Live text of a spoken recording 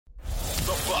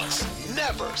The Bucks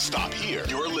never stop here.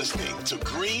 You're listening to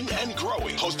Green and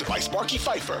Growing, hosted by Sparky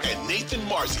Pfeiffer and Nathan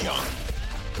Marzion.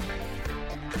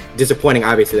 Disappointing,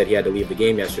 obviously, that he had to leave the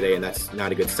game yesterday, and that's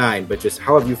not a good sign. But just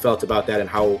how have you felt about that, and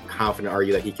how confident are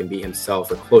you that he can be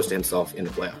himself or close to himself in the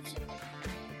playoffs?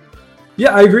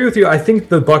 Yeah, I agree with you. I think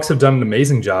the Bucks have done an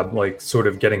amazing job, like sort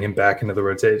of getting him back into the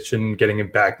rotation, getting him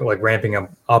back, like ramping him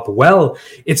up well.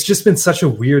 It's just been such a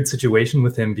weird situation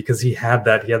with him because he had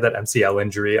that MCL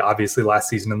injury. Obviously, last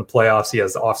season in the playoffs, he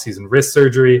has off-season wrist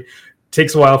surgery.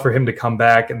 Takes a while for him to come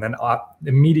back, and then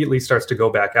immediately starts to go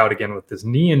back out again with this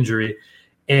knee injury.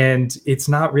 And it's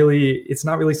not really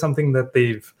something that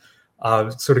they've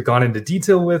sort of gone into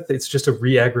detail with. It's just a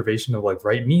re-aggravation of like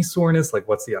right knee soreness, like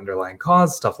what's the underlying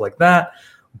cause, stuff like that.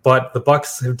 But the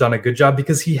Bucks have done a good job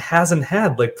because he hasn't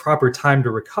had like proper time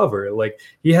to recover. Like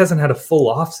he hasn't had a full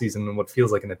off season in what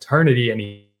feels like an eternity, and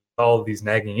he all of these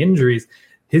nagging injuries.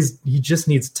 He just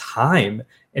needs time,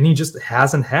 and he just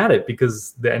hasn't had it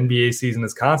because the NBA season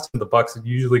is constant. The Bucks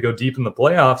usually go deep in the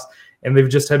playoffs, and they've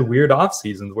just had weird off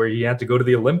seasons where he had to go to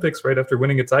the Olympics right after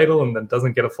winning a title and then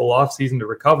doesn't get a full off season to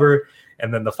recover.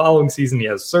 And then the following season, he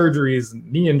has surgeries,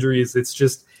 knee injuries. It's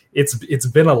just, it's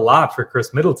been a lot for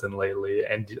Khris Middleton lately.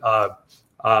 And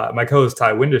my co-host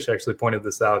Ty Windish actually pointed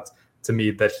this out to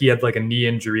me, that he had like a knee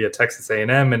injury at Texas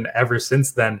A&M. And ever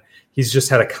since then, he's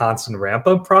just had a constant ramp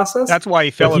up process. That's why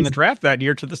he fell in the draft that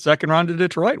year to the second round of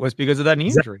Detroit, was because of that knee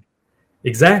injury.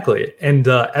 Exactly. And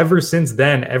ever since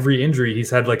then, every injury, he's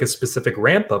had like a specific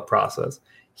ramp-up process.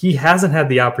 He hasn't had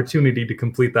the opportunity to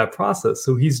complete that process.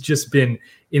 So he's just been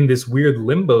in this weird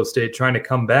limbo state trying to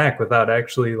come back without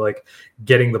actually like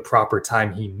getting the proper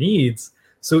time he needs.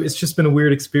 So it's just been a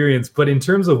weird experience. But in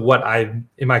terms of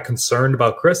am I concerned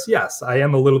about Khris? Yes, I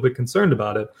am a little bit concerned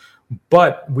about it.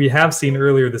 But we have seen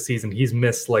earlier this season, he's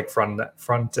missed like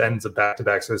front ends of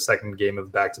back-to-backs, or the second game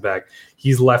of back-to-back.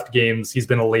 He's left games. He's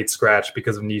been a late scratch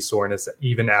because of knee soreness,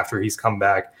 even after he's come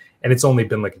back. And it's only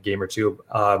been like a game or two.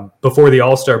 Before the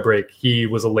All-Star break, he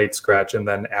was a late scratch. And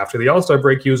then after the All-Star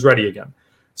break, he was ready again.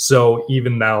 So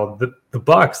even now, the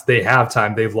Bucks, they have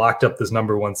time. They've locked up this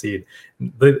number one seed.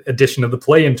 The addition of the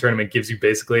play-in tournament gives you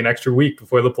basically an extra week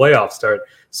before the playoffs start.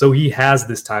 So he has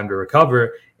this time to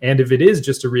recover. And if it is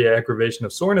just a re-aggravation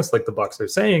of soreness, like the Bucks are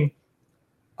saying,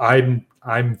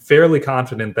 I'm fairly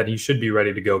confident that he should be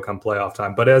ready to go come playoff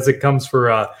time. But as it comes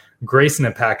for Grayson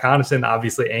and Pat Connaughton,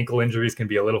 obviously ankle injuries can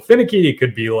be a little finicky. It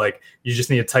could be like you just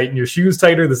need to tighten your shoes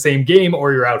tighter the same game,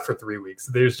 or you're out for 3 weeks.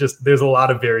 There's a lot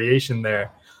of variation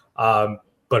there.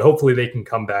 But hopefully they can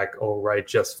come back all right,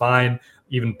 just fine.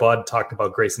 Even Bud talked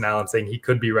about Grayson Allen saying he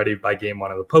could be ready by game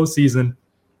one of the postseason.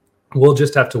 We'll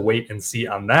just have to wait and see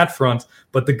on that front.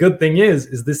 But the good thing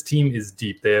is this team is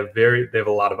deep. They have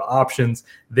a lot of options.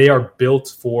 They are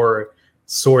built for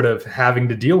sort of having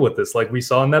to deal with this. Like we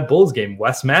saw in that Bulls game,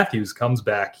 Wes Matthews comes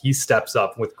back. He steps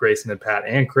up with Grayson and Pat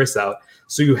and Khris out.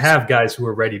 So you have guys who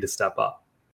are ready to step up.